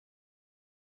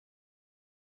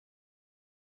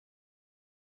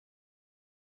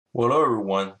Well, hello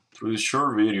everyone. Through this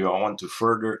short video, I want to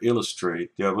further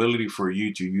illustrate the ability for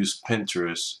you to use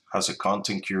Pinterest as a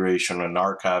content curation and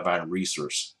archive and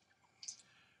resource.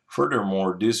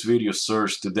 Furthermore, this video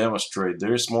serves to demonstrate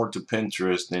there is more to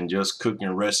Pinterest than just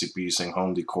cooking recipes and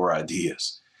home decor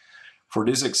ideas. For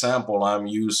this example, I'm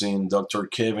using Dr.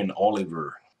 Kevin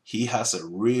Oliver. He has a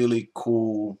really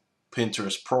cool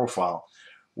Pinterest profile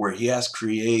where he has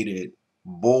created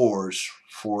boards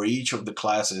for each of the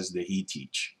classes that he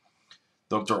teaches.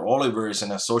 Dr. Oliver is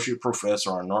an associate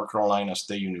professor at North Carolina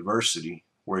State University,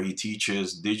 where he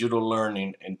teaches digital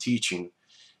learning and teaching,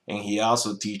 and he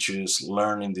also teaches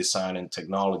learning design and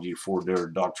technology for their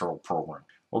doctoral program.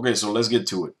 Okay, so let's get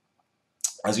to it.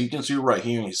 As you can see right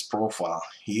here in his profile,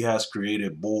 he has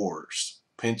created boards,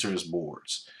 Pinterest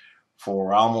boards,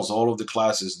 for almost all of the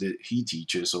classes that he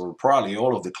teaches, or probably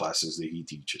all of the classes that he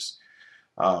teaches.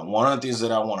 One of the things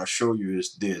that I want to show you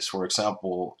is this. For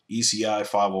example, ECI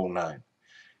 509.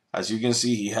 As you can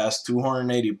see, he has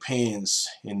 280 pins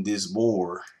in this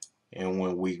board, and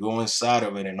when we go inside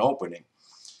of it and open it,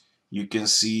 you can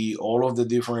see all of the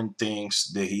different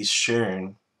things that he's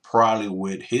sharing, probably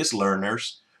with his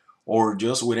learners or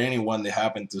just with anyone that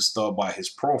happened to stop by his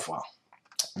profile.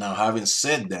 Now, having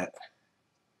said that,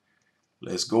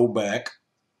 let's go back,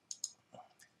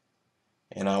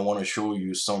 and I want to show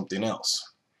you something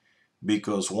else,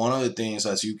 because one of the things,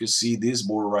 as you can see, this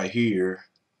board right here,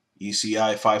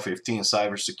 ECI 515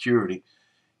 cybersecurity,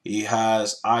 it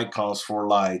has icons for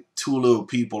like two little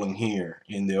people in here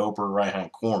in the upper right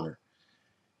hand corner.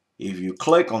 If you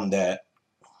click on that,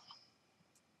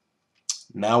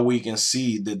 now we can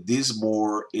see that this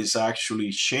board is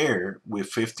actually shared with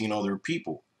 15 other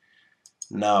people.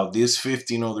 Now these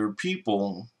 15 other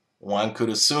people, one could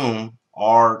assume,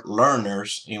 are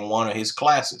learners in one of his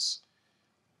classes.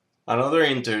 Another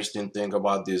interesting thing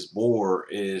about this board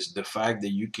is the fact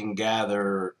that you can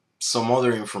gather some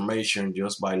other information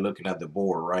just by looking at the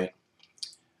board, right?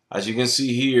 As you can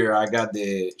see here, I got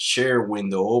the share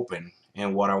window open,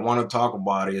 and what I want to talk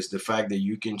about is the fact that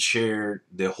you can share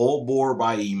the whole board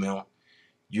by email.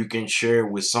 You can share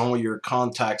with some of your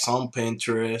contacts on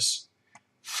Pinterest,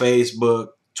 Facebook,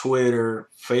 Twitter,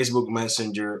 Facebook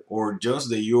Messenger, or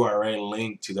just the URL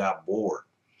link to that board.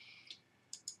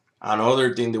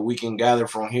 Another thing that we can gather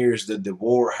from here is that the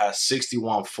board has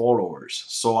 61 followers.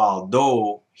 So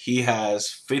although he has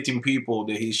 15 people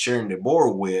that he's sharing the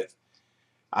board with,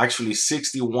 actually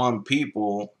 61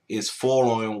 people is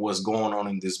following what's going on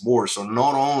in this board. So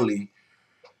not only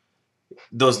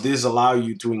does this allow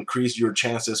you to increase your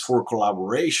chances for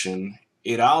collaboration,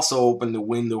 it also opened the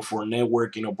window for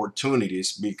networking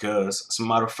opportunities, because as a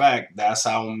matter of fact, that's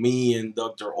how me and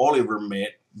Dr. Oliver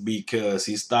met, because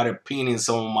he started pinning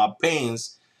some of my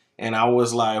pins, and I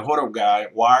was like, hold up guy,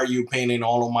 why are you pinning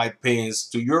all of my pins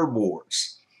to your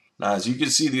boards? Now, as you can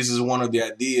see, this is one of the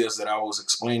ideas that I was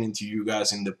explaining to you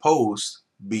guys in the post,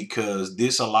 because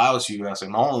this allows you as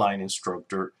an online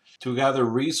instructor to gather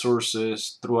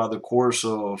resources throughout the course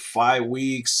of 5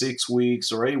 weeks, 6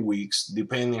 weeks, or 8 weeks,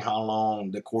 depending how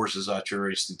long the courses at your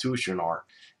institution are.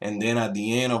 And then at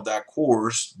the end of that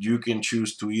course, you can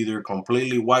choose to either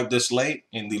completely wipe the slate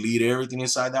and delete everything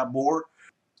inside that board,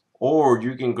 or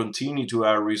you can continue to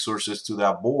add resources to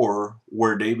that board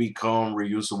where they become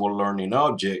reusable learning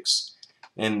objects.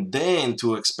 And then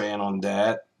to expand on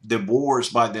that, the boards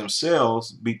by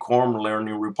themselves become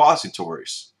learning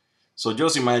repositories. So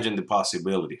just imagine the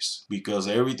possibilities, because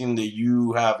everything that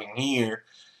you have in here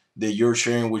that you're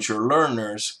sharing with your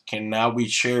learners can now be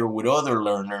shared with other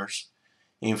learners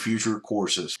in future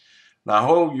courses. Now, I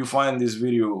hope you find this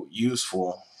video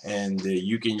useful and that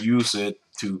you can use it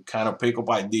to kind of pick up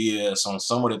ideas on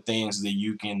some of the things that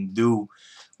you can do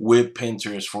with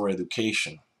Pinterest for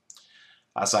education.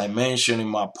 As I mentioned in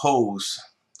my post,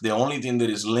 the only thing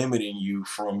that is limiting you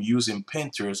from using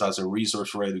Pinterest as a resource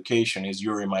for education is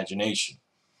your imagination.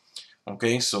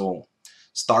 Okay, so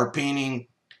start pinning,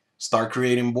 start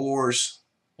creating boards,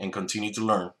 and continue to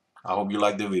learn. I hope you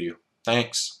like the video.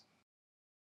 Thanks.